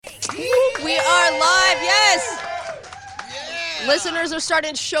We are live, yes! Listeners are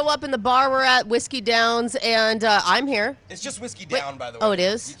starting to show up in the bar we're at, Whiskey Downs, and I'm here. It's just Whiskey Down, by the way. Oh, it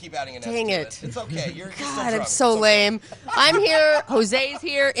is? You keep adding an Dang S to it. It's okay. You're still God, drunk. I'm so It's okay. lame. I'm here, Jose's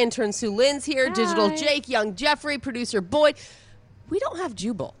here, intern Sue Lynn's here, Hi. Digital Jake, Young Jeffrey, producer Boyd. We don't have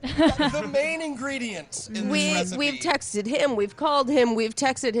Jubal. The main ingredients in this recipe. We've texted him, we've called him, we've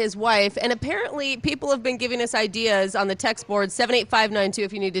texted his wife, and apparently people have been giving us ideas on the text board, 78592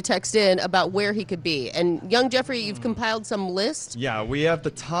 if you need to text in, about where he could be. And Young Jeffrey, you've compiled some list. Yeah, we have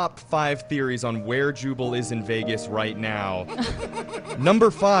the top 5 theories on where Jubal is in Vegas right now.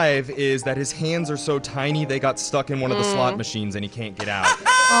 Number 5 is that his hands are so tiny they got stuck in one of the slot machines and he can't get out.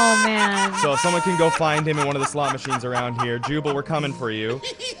 Oh, man. So if someone can go find him in one of the slot machines around here, Jubal, we're coming for you.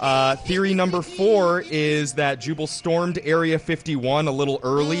 Theory number 4 is that Jubal stormed Area 51 a little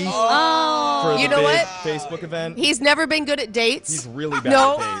early for the You know big what? Facebook event. He's never been good at dates. He's really bad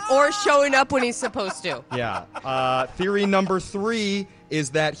at dates. Or showing up when he's supposed to. Yeah. Theory number 3 is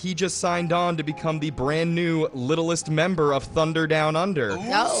that he just signed on to become the brand new littlest member of Thunder Down Under.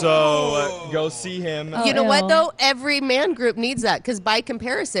 Oh. So go see him. Oh, You know what, ew. though? Every man group needs that, because by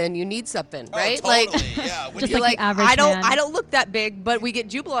comparison, you need something, right? Oh, totally. Yeah. When Just you- like the average I don't, man. I don't look that big, but we get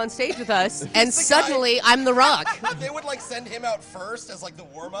Jubal on stage with us, and the guy- suddenly I'm the Rock. they would like send him out first as like the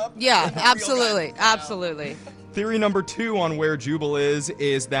warm up. Yeah, absolutely, absolutely. Theory number 2 on where Jubal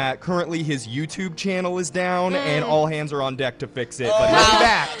is that currently his YouTube channel is down and all hands are on deck to fix it. But he'll Wow. be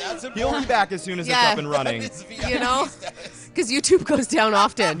back. That's He'll be important. back as soon as Yeah. it's up and running. You know? Because YouTube goes down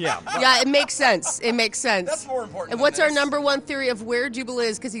often. Yeah. Yeah, it makes sense. It makes sense. That's more important And than what's our this. number 1 theory of where Jubal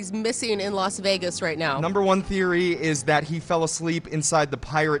is? Because he's missing in Las Vegas right now. Number 1 theory is that he fell asleep inside the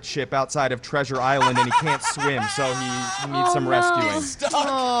pirate ship outside of Treasure Island and he can't swim, so he needs some no. rescuing. Stuck.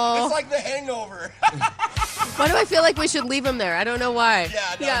 Aw. It's like the hangover. Why do I feel like we should leave him there? I don't know why.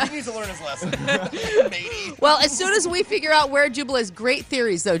 Yeah, no, he needs to learn his lesson. Matey. Well, as soon as we figure out where Jubal is, great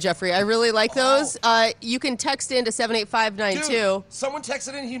theories, though, Jeffrey. I really like those. You can text in to 78592. Dude, someone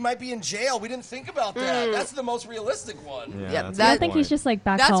texted in he might be in jail. We didn't think about that. That's the most realistic one. Yeah, that's that- I a good think he's point. just like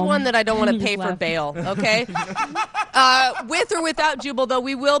back That's home. one that I don't want He to just pay for left. bail, okay? With or without Jubal, though,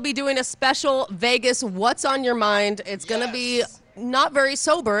 we will be doing a special Vegas What's on Your Mind. It's going to be Yes. not very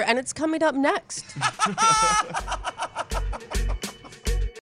sober, and it's coming up next.